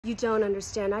You don't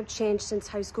understand. I've changed since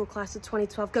high school class of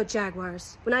 2012. Go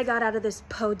Jaguars. When I got out of this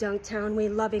podunk town we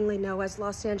lovingly know as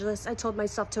Los Angeles, I told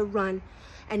myself to run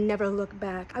and never look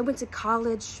back. I went to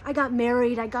college, I got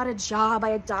married, I got a job, I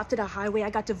adopted a highway, I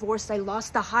got divorced, I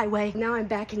lost the highway. Now I'm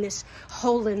back in this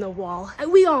hole in the wall.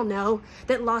 And we all know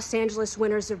that Los Angeles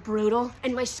winters are brutal,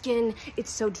 and my skin, it's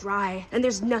so dry. And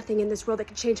there's nothing in this world that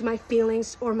can change my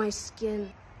feelings or my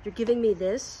skin. You're giving me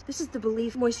this? This is the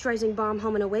Belief Moisturizing Balm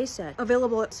Home and Away set,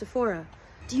 available at Sephora.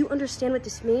 Do you understand what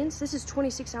this means? This is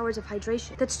 26 hours of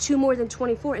hydration. That's 2 more than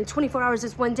 24, and 24 hours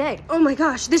is 1 day. Oh my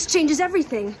gosh, this changes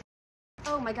everything.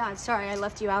 Oh my god, sorry I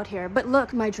left you out here. But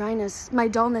look, my dryness, my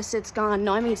dullness, it's gone.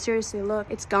 No, I mean seriously, look,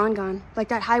 it's gone. Like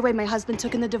that highway my husband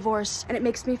took in the divorce. And it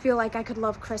makes me feel like I could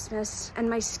love Christmas and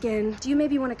my skin. Do you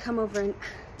maybe want to come over and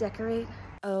decorate?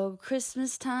 Oh,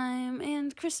 Christmas time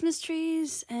and Christmas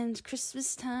trees and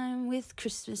Christmas time with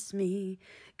Christmas me.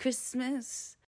 Christmas.